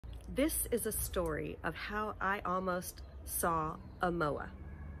This is a story of how I almost saw a moa.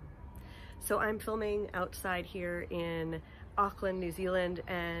 So I'm filming outside here in Auckland, New Zealand,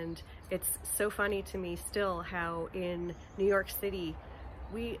 and it's so funny to me still how in New York City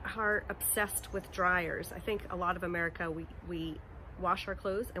we are obsessed with dryers. I think a lot of America, we wash our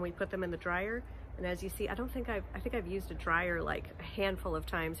clothes and we put them in the dryer. And as you see, I think I've used a dryer like a handful of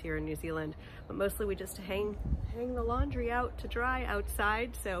times here in New Zealand, but mostly we just hang the laundry out to dry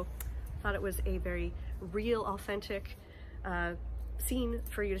outside. So I thought it was a very real, authentic scene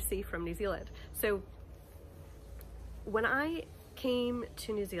for you to see from New Zealand. So when I came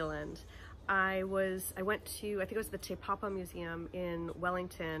to New Zealand, I went to, I think it was the Te Papa Museum in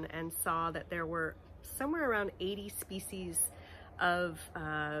Wellington, and saw that there were somewhere around 80 species of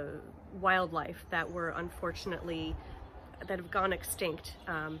wildlife that were unfortunately, that have gone extinct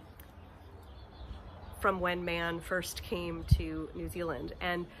from when man first came to New Zealand.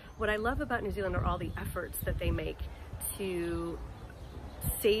 And what I love about New Zealand are all the efforts that they make to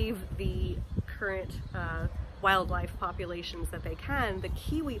save the current wildlife populations that they can, the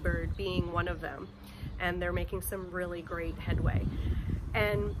kiwi bird being one of them. And they're making some really great headway.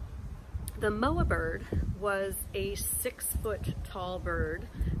 And the moa bird was a 6-foot tall bird,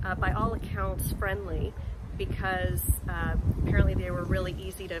 by all accounts friendly, because apparently they were really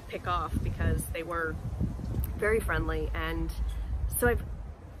easy to pick off because they were very friendly. And so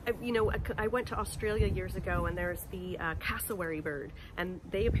I went to Australia years ago, and there's the cassowary bird, and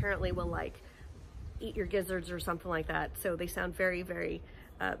they apparently will like eat your gizzards or something like that. So they sound very, very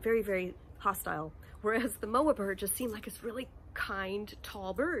hostile. Whereas the moa bird just seemed like this really kind,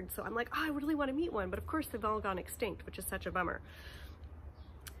 tall bird. So I'm like, oh, I really want to meet one. But of course they've all gone extinct, which is such a bummer.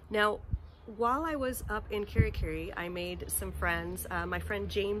 Now, while I was up in Kirikiri, I made some friends. My friend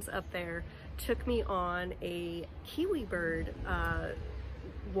James up there took me on a kiwi bird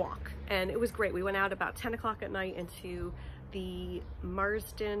walk, and it was great. We went out about 10 o'clock at night into the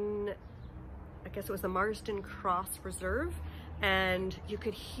Marsden, I guess it was the Marsden Cross Reserve, and you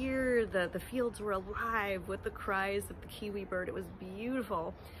could hear the fields were alive with the cries of the kiwi bird. It was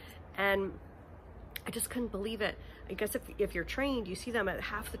beautiful, and I just couldn't believe it. I guess if you're trained, you see them at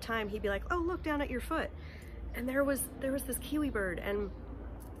half the time. He'd be like, oh, look down at your foot. And there was this kiwi bird, and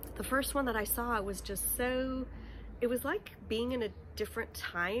the first one that I saw was just so, it was like being in a different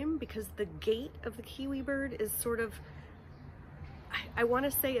time, because the gait of the kiwi bird is sort of, I want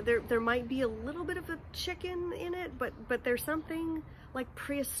to say there might be a little bit of a chicken in it, but there's something like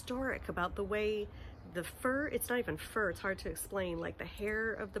prehistoric about the way the fur, it's not even fur, it's hard to explain, like the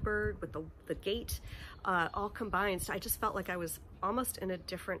hair of the bird with the gait, all combined. So I just felt like I was almost in a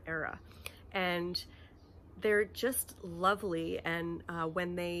different era. And they're just lovely, and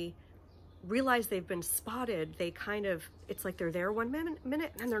when they realize they've been spotted, they kind of, it's like they're there one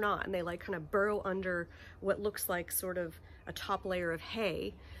minute and they're not, and they like kind of burrow under what looks like sort of a top layer of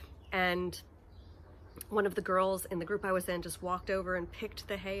hay. And one of the girls in the group I was in just walked over and picked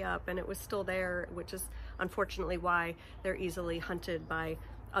the hay up, and it was still there, which is unfortunately why they're easily hunted by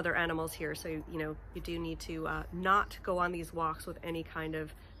other animals here. So, you know, you do need to not go on these walks with any kind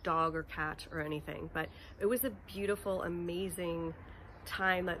of dog or cat or anything. But it was a beautiful, amazing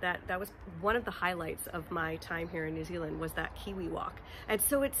time. That was one of the highlights of my time here in New Zealand, was that kiwi walk. And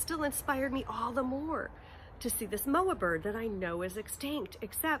so it still inspired me all the more to see this moa bird that I know is extinct.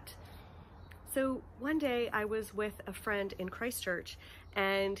 Except, so one day I was with a friend in Christchurch,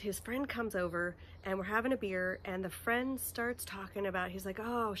 and his friend comes over and we're having a beer, and the friend starts talking about, he's like,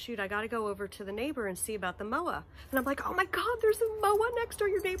 oh shoot, I gotta go over to the neighbor and see about the moa. And I'm like, oh my God, there's a moa next door,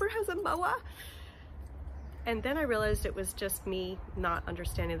 your neighbor has a moa. And then I realized it was just me not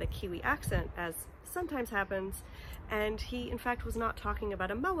understanding the Kiwi accent, as sometimes happens. And he, in fact, was not talking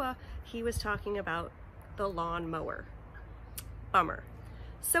about a moa, he was talking about the lawn mower. Bummer.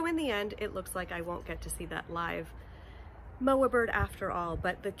 So in the end, it looks like I won't get to see that live moa bird after all,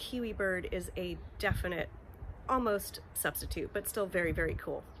 but the kiwi bird is a definite, almost substitute, but still very, very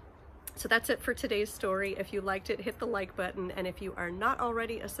cool. So that's it for today's story. If you liked it, hit the like button. And if you are not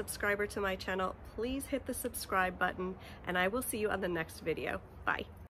already a subscriber to my channel, please hit the subscribe button, and I will see you on the next video. Bye.